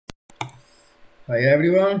Hi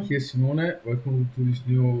everyone, here's Simone. Welcome to this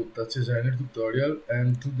new Touchdesigner tutorial.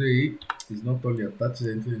 And today is not only a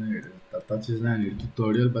Touchdesigner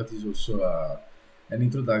tutorial, but it's also an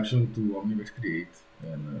introduction to Omniverse Create.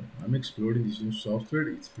 And I'm exploring this new software.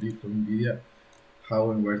 It's free from NVIDIA. How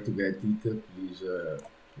and where to get it, please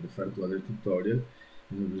refer to other tutorial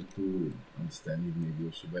in order to understand it maybe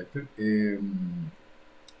also better.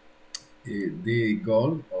 The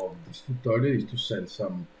goal of this tutorial is to send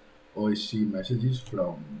some OSC messages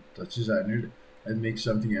from Touchdesigner and make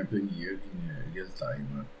something happen here in real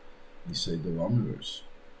time inside the Omniverse.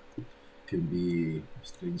 Can be a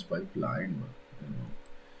strange pipeline,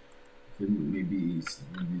 but maybe it's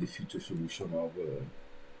maybe the future solution of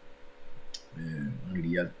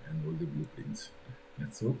Unreal and all the blueprints.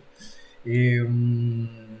 Let's hope.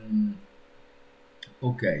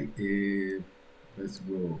 Okay, let's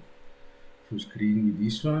go full screen with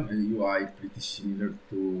this one. UI pretty similar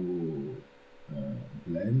to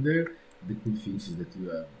Blender. The cool thing is that you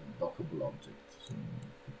have a dockable object, so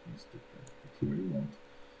it's the where you want.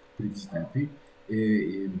 Pretty snappy.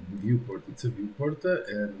 Viewport, it's a viewport,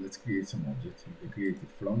 and let's create some object. You can create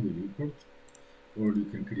it from the viewport, or you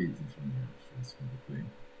can create it from here. So let's make the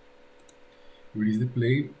plane. Where is the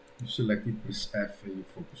plane? You select it, press F, and you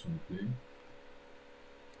focus on the plane.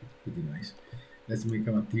 Pretty nice. Let's make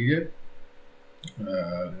a material. I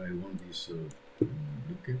want these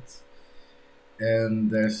briquettes, and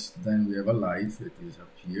then we have a light that is up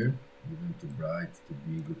here, even too bright, too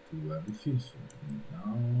big, to everything. So bring it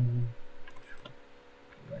down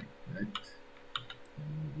like that,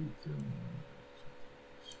 and move it.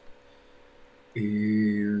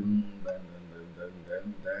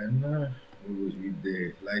 Then always with the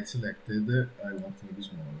light selected, I want to make it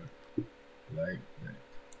smaller, like that.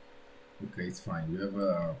 Okay, it's fine. We have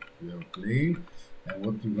a plane, and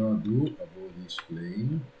what we're gonna do about this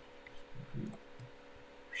plane?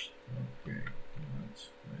 Okay, too much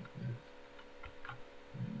like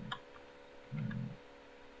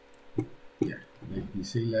that. Yeah, like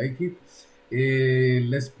this. I like it.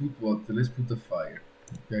 Let's put what? Let's put a fire.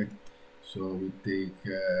 Okay, so we take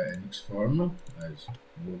an X form as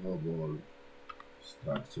movable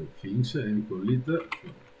structure things, and we call it.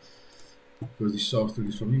 Because the software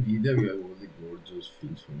is from NVIDIA, we have all the gorgeous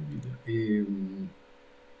things from NVIDIA.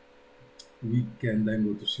 We can then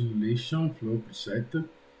go to simulation, flow preset,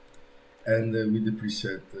 and with the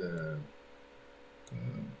preset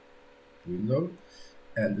window,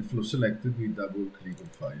 and the flow selected, we double click on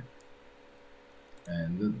fire.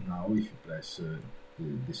 And now if you press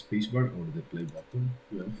the spacebar or the play button,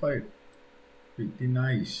 we have fire. Pretty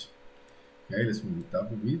nice. Okay, let's move it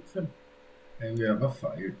up a bit, and we have a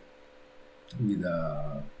fire with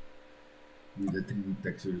a 3D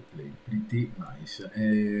texture plane. Pretty nice.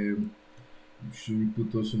 Should we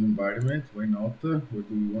put also an environment? Why not? Where do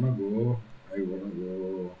we wanna go? I wanna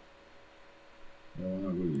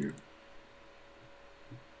go here.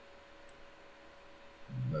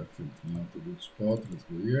 Definitely not a good spot. Let's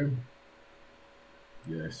go here.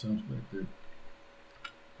 Yeah, sounds better.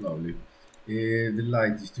 Lovely. The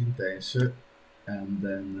light is too intense, and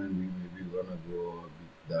then we maybe wanna go a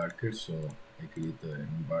bit darker. So I create an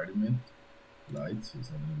environment. Lights is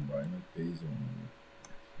an environment based on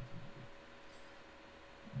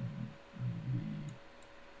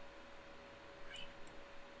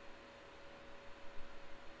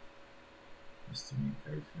just to make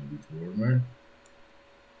everything a bit warmer.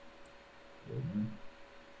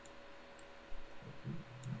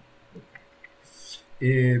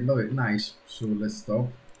 Okay, nice. So let's stop.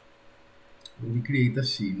 We create a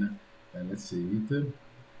scene and let's save it.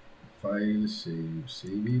 File,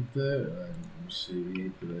 save it, and we save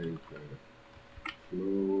it like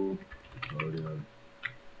flow tutorial.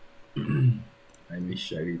 I may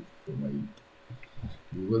share it for my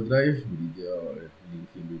Google Drive video, link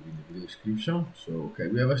in the video description. So okay,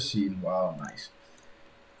 we have a scene. Wow, nice.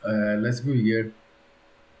 Let's go here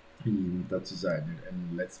in Touchdesigner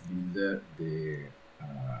and let's build the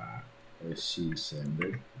OSC sender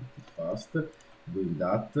pretty fast. Doing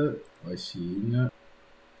that, OSC in,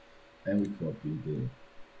 and we copy the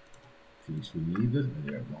things we need.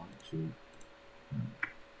 There are 1, 2,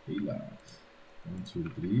 1, 2,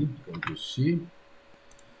 3. Control C.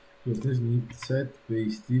 Close this set,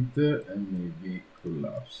 paste it, and maybe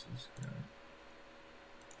collapse this guy.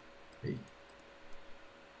 Hey,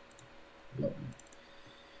 lovely.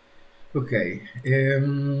 Okay,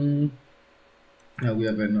 now we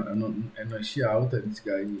have an OSC out, and this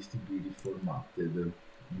guy needs to be reformatted.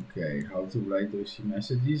 Okay, how to write OSC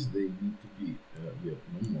messages? They need to be we have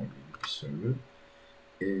no more server,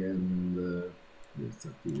 and let's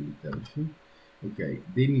delete everything. Okay,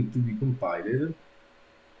 they need to be compiled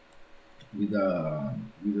with a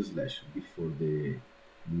slash before the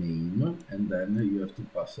name, and then you have to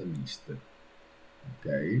pass a list.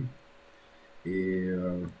 Okay,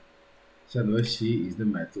 send OSC is the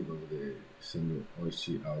method of the send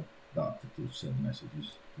OSC out data to send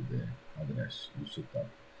messages to the address you set up.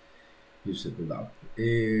 You set it up.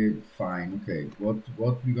 Fine. Okay.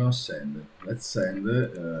 What we gonna send? Let's send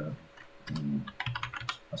a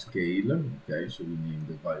scale. Okay. So we name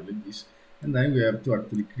the value like this, and then we have to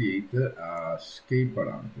actually create a scale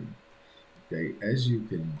parameter. Okay. As you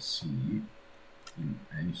can see in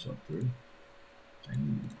any software,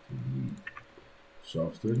 any 3D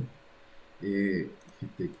software, if you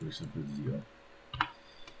take for example 0,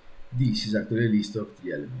 this is actually a list of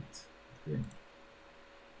 3 elements. Okay.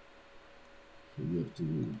 So we have to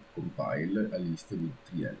compile a list with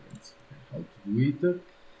 3 elements. Okay. How to do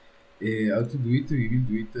it? How to do it? We will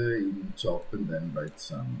do it in chop and then write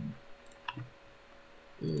some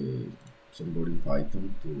code in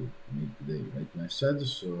Python to make the right message.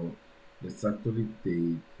 So let's actually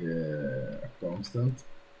take a constant.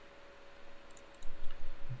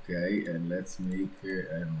 Okay, and let's make 3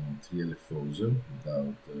 LFOs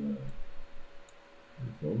without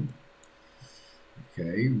LFO.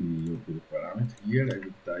 Okay, we put a parameter here. I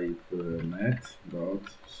will type net dot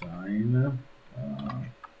sign.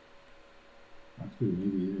 Actually,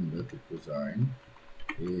 maybe even better cosine.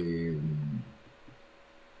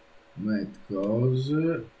 Net cos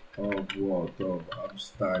of what? Of abs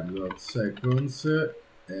time dot seconds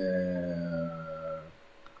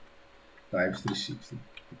times 360,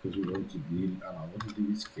 because we want to deal. I want to deal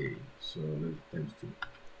with scale. So let's times 2.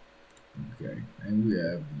 Okay, and we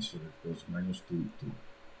have this, so that goes minus 2, 2.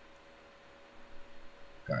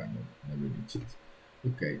 Kind of, never reach it.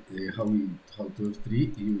 Okay, how to have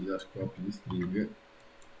 3? You just copy the string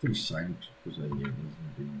 3 sign, because I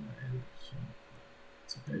doesn't bring my head, so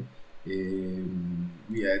it's okay.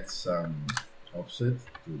 We add some offset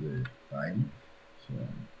to the time, so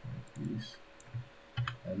like this,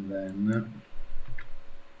 and then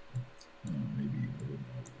maybe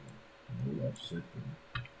no offset,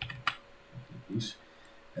 like this,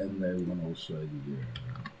 and then we want to also add here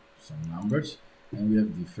some numbers, and we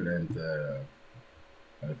have different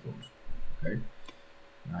LFOs. Okay,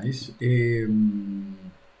 nice.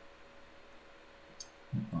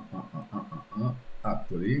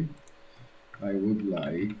 Actually, I would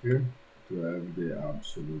like to have the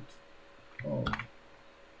absolute of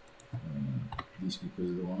this,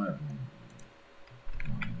 because I don't want to have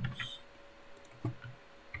minus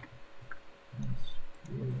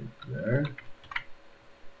go like there.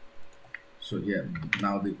 So yeah,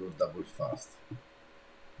 now they go double fast.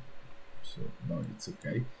 So no, it's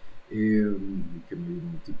okay. We can maybe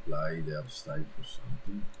multiply the abs time for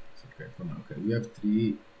something. It's okay for now. Okay, we have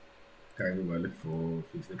 3 kind of LFO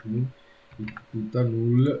things that we put a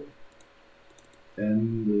null,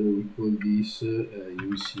 and we call this, you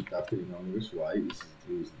will see it after in Omniverse why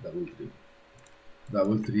is double 3.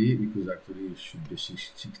 Double 3 because actually it should be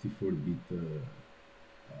 64-bit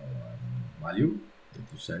value that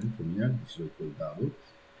you send from here. This is what we call double,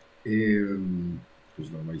 because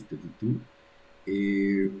normally it's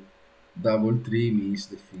 32. Double 3 means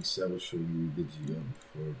the things I will show you the geo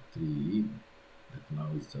for 3. That now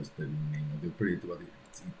it's just the name of the operator, but it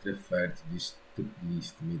refers to this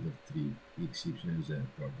list made of 3 x, y, and z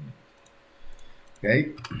coordinates. Okay,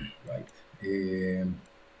 right.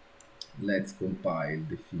 Let's compile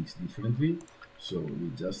the things differently. So we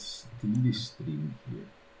just steal this string here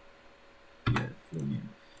from here.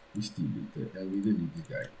 We steal it and we delete this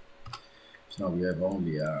guy. So now we have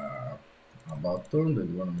only a button that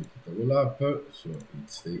we want to make it toggle up, so it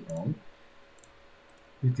stay on.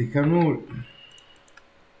 We take a null.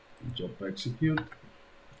 Job execute,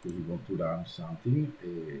 because we want to run something,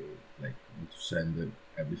 like we want to send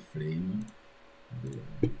every frame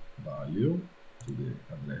the value to the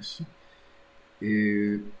address,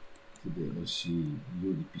 to the OC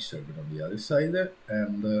UDP server on the other side,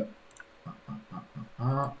 and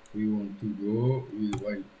we want to go with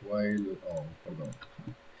while on. Pardon.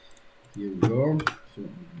 Here we go. So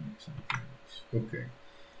we make something else. Okay.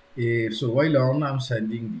 So while on, I'm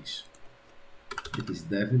sending this. It is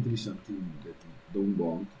definitely something that we don't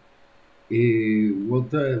want.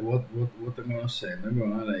 What I'm gonna send? I'm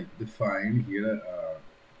gonna like define here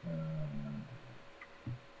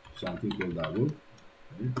something called double.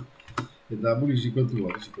 Okay? The double is equal to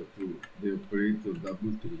what? Is equal to the operator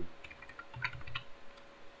double 3.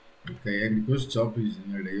 Okay, and because chop is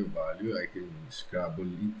an array of value, I can scrabble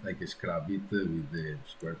it. I can scrub it with the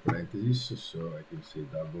square parentheses, so I can say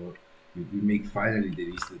double we make finally the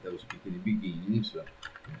list that I was speaking in the beginning. So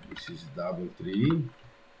this is double tree.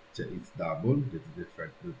 So it's double, that is the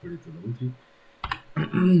fact that operator double tree.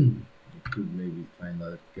 You could maybe find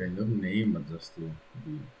that kind of name, but just to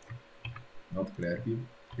be not creative.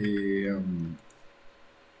 You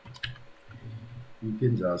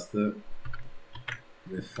can just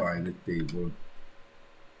define the table.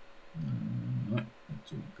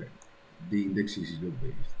 Okay, the index is zero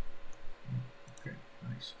based. Okay,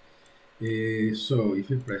 nice. So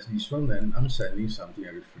if I press this one, then I'm sending something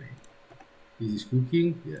every frame. Is this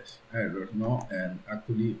cooking? Yes. Error? No. And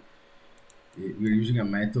actually, we're using a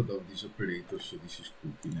method of this operator, so this is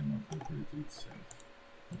cooking and not the operator itself.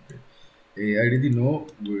 Okay. I already know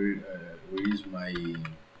where is my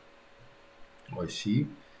OSC,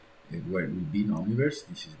 where it will be in Omniverse.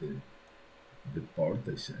 This is the port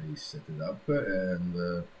I set it up, and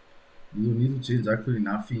you don't need to change actually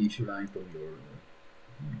nothing if you run it on your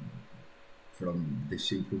from the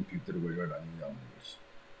same computer where you're running the Omniverse.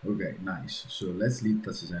 Okay, nice. So let's leave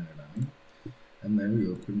Touchdesigner running, and then we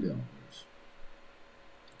open the Omniverse.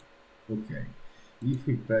 Okay, if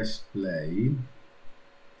we press play,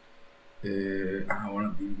 I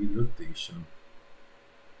want to deal with rotation.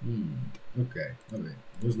 Okay.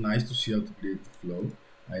 It was nice to see how to create the flow.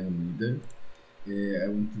 I don't need it. I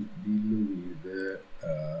want to deal with the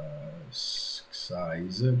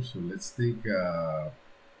size. So let's take a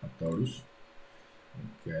torus.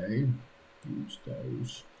 Okay, use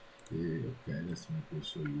torus. Okay, let's make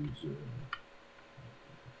also use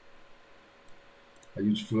a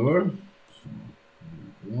huge floor. So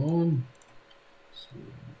on. So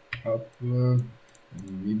up.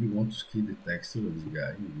 And maybe want to scale the texture of this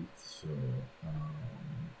guy a bit. So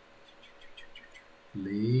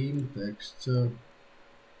plain texture.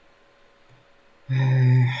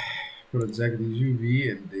 Project this UV,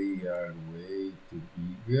 and they are way too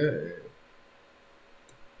big.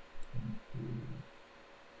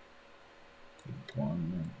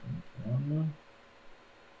 One.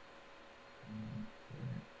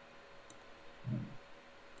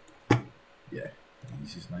 Yeah,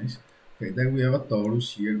 this is nice. Okay, then we have a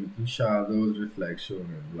torus here making shadows, reflection,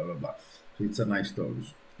 and blah blah blah. So it's a nice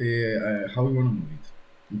torus. How we want to move it?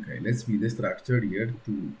 Okay, let's build the structure here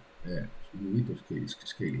to move it or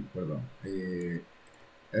scale it. Pardon.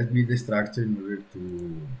 Let's build the structure in order to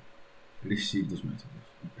receive those messages.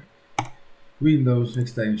 Okay. Windows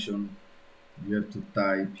extension. You have to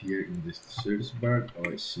type here in the search bar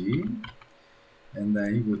OSC, and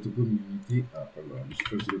then you go to community.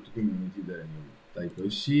 First you go to community, then you type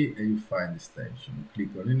OSC and you find extension. You click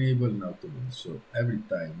on enable and auto load. So every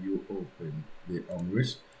time you open the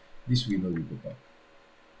Omniverse, this window will pop up,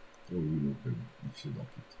 or will open if you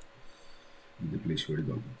dock it in the place where you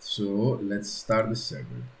dock it. So let's start the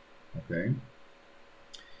server. Okay.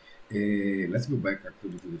 Let's go back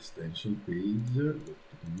actually to the extension page. Go to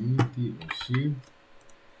community OSC.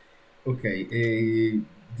 Okay.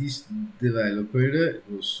 This developer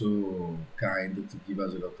was so kind to give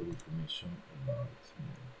us a lot of information about the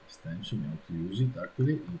extension, how to use it.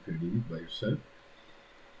 Actually, you can read it by yourself.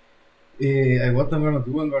 And what I'm gonna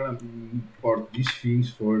do, I'm gonna import these things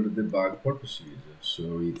for the debug purposes.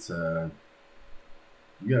 So it's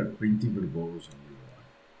we are printing verbose on the UI.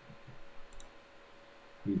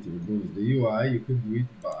 Printing verbose the UI. You can do it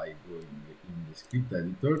by going in the script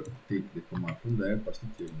editor, take the command from there, pass it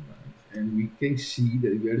here in line. And we can see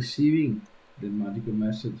that we are receiving the magical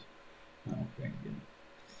message. Okay,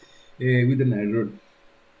 with an error.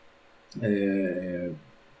 I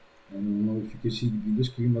don't know if you can see the video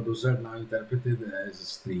screen, but those are now interpreted as a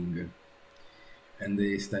string, and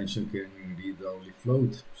the extension can read only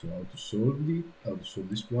float. So how to solve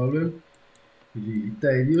this problem? Really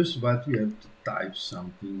tedious, but we have to type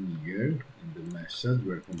something here in the message.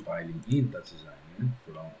 We're compiling in Touchdesigner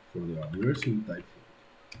for the Omniverse. So we type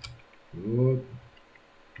float.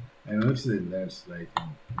 I know if there's like a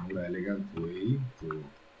more elegant way to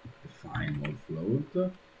define more float,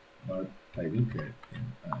 but I don't care,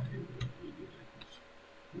 and I will do like this.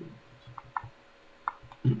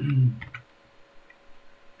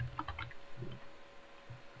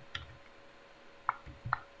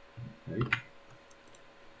 Okay.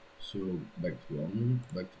 So back to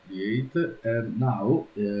create, and now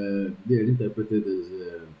they are interpreted as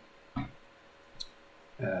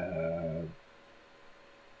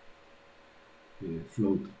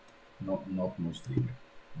float, not more string.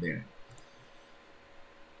 There.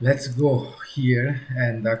 Let's go here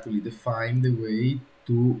and actually define the way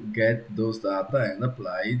to get those data and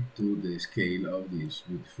apply it to the scale of this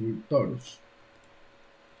beautiful torus.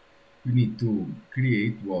 We need to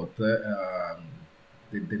create what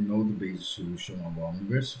the node-based solution of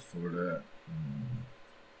Omniverse for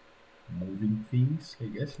moving things, I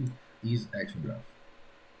guess, is action graph.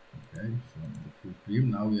 Okay, so the full screen,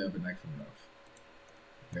 now we have an action graph.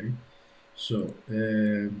 Okay, so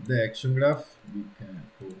the action graph we can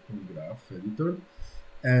open graph editor,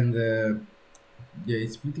 and yeah,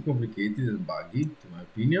 it's pretty complicated and buggy to my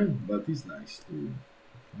opinion, but it's nice to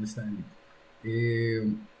understand it.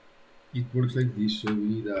 It works like this. So we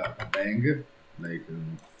need a bang, like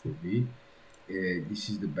for me. This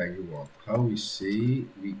is the bang you want. How we say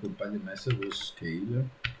we compile the method was scale.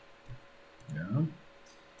 Yeah.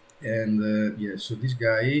 And yeah, so this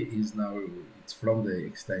guy is now, it's from the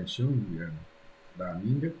extension we are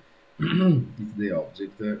running. It's the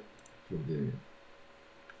object for the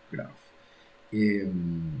graph.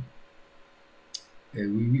 We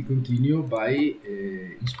will continue by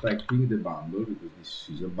inspecting the bundle, because this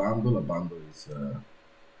is a bundle. A bundle is,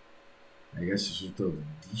 I guess, a sort of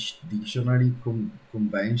dictionary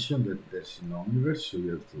convention that there's in Omniverse. So we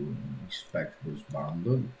have to inspect those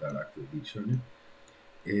bundles that are active dictionary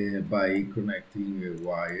by connecting a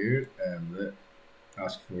wire and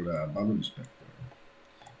ask for a bundle inspector.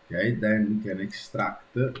 Okay, then we can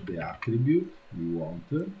extract the attribute we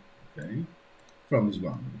want, okay, from this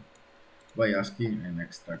bundle by asking an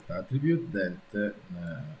extract attribute that the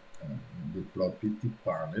property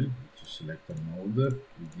panel, if you select a node,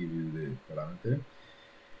 we give you the parameter.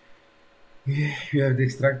 You have the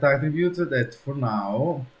extract attribute that for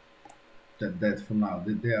now,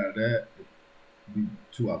 they are with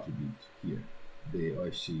two attributes here. The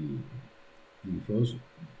OSC infos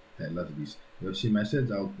tell us this. The OSC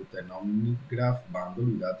message output an omni graph bundle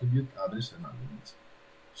with attribute, address, and arguments.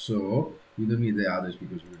 So we don't need the address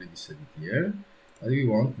because we already set it here. But we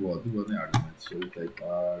want what? We want the arguments. So we type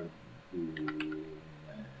arguments.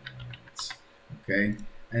 Okay.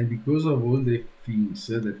 And because of all the things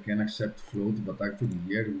that can accept float, but actually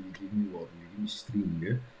here we give me what? We give me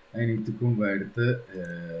string. I need to convert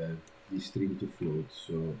this string to float.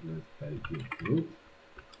 So let's type here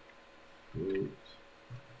float.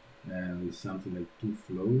 And it's something like to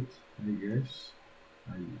float, I guess.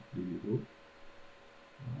 I really hope.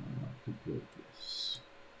 To float, yes.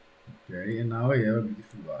 Okay, and now I have a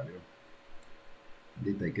beautiful value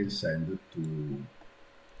that I can send to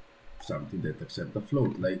something that accepts a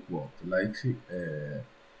float, like what? Like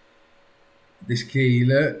the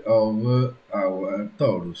scale of our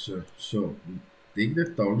torus. So we take the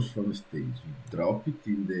torus from the stage, we drop it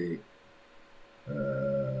in the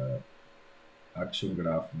action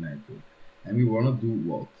graph network, and we want to do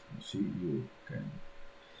what? You see, you can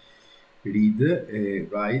read,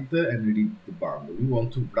 write, and read the bundle. We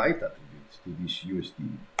want to write attributes to this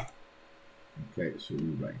USD. Okay, so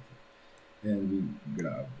we write it, and we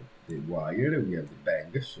grab the wire. We have the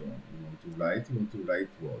bang, so we want to write. We want to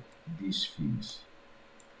write what? These things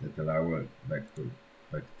that are our vector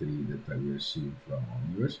 3 that I will receive from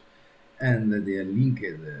Omniverse, and they are linked.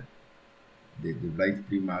 The write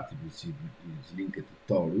prim attribute is linked to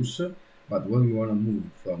torus, but when we want to move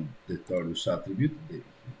from the torus attribute, it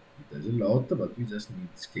has a lot, but we just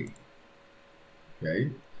need scale.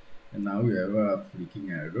 Okay, and now we have a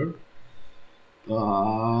freaking error. It's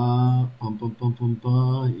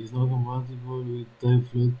not compatible with type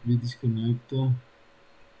float, please disconnect.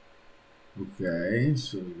 Okay,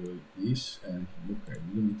 so we go like this, and okay,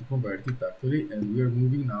 we don't need to convert it actually, and we are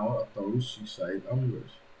moving now a torus inside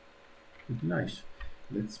Omniverse. Pretty nice.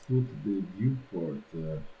 Let's put the viewport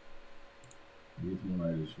with my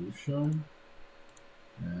resolution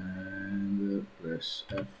and press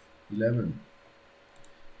F11.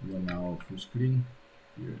 We are now full screen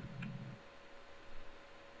here.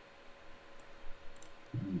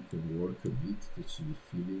 And we can work a bit to see the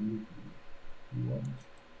feeling we want.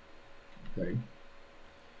 Okay.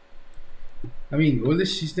 I mean, all the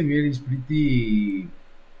system here is pretty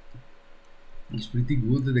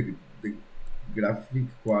good. The graphic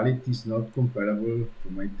quality is not comparable for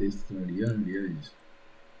my taste to Unreal. Unreal is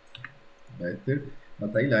better,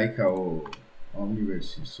 but I like how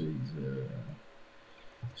Omniverse is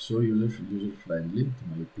so user friendly, to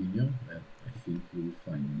my opinion, and I think you will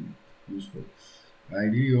find it useful. I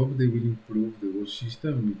really hope they will improve the whole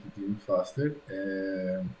system, make it even faster.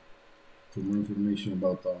 For more information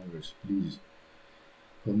about Omniverse, please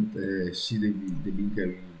see the link I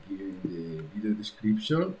will give you in the video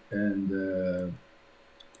description. And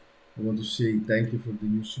I want to say thank you for the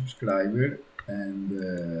new subscriber, and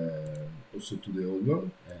also to the old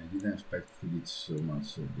one. I didn't expect to get so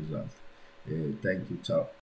much result. Thank you, ciao.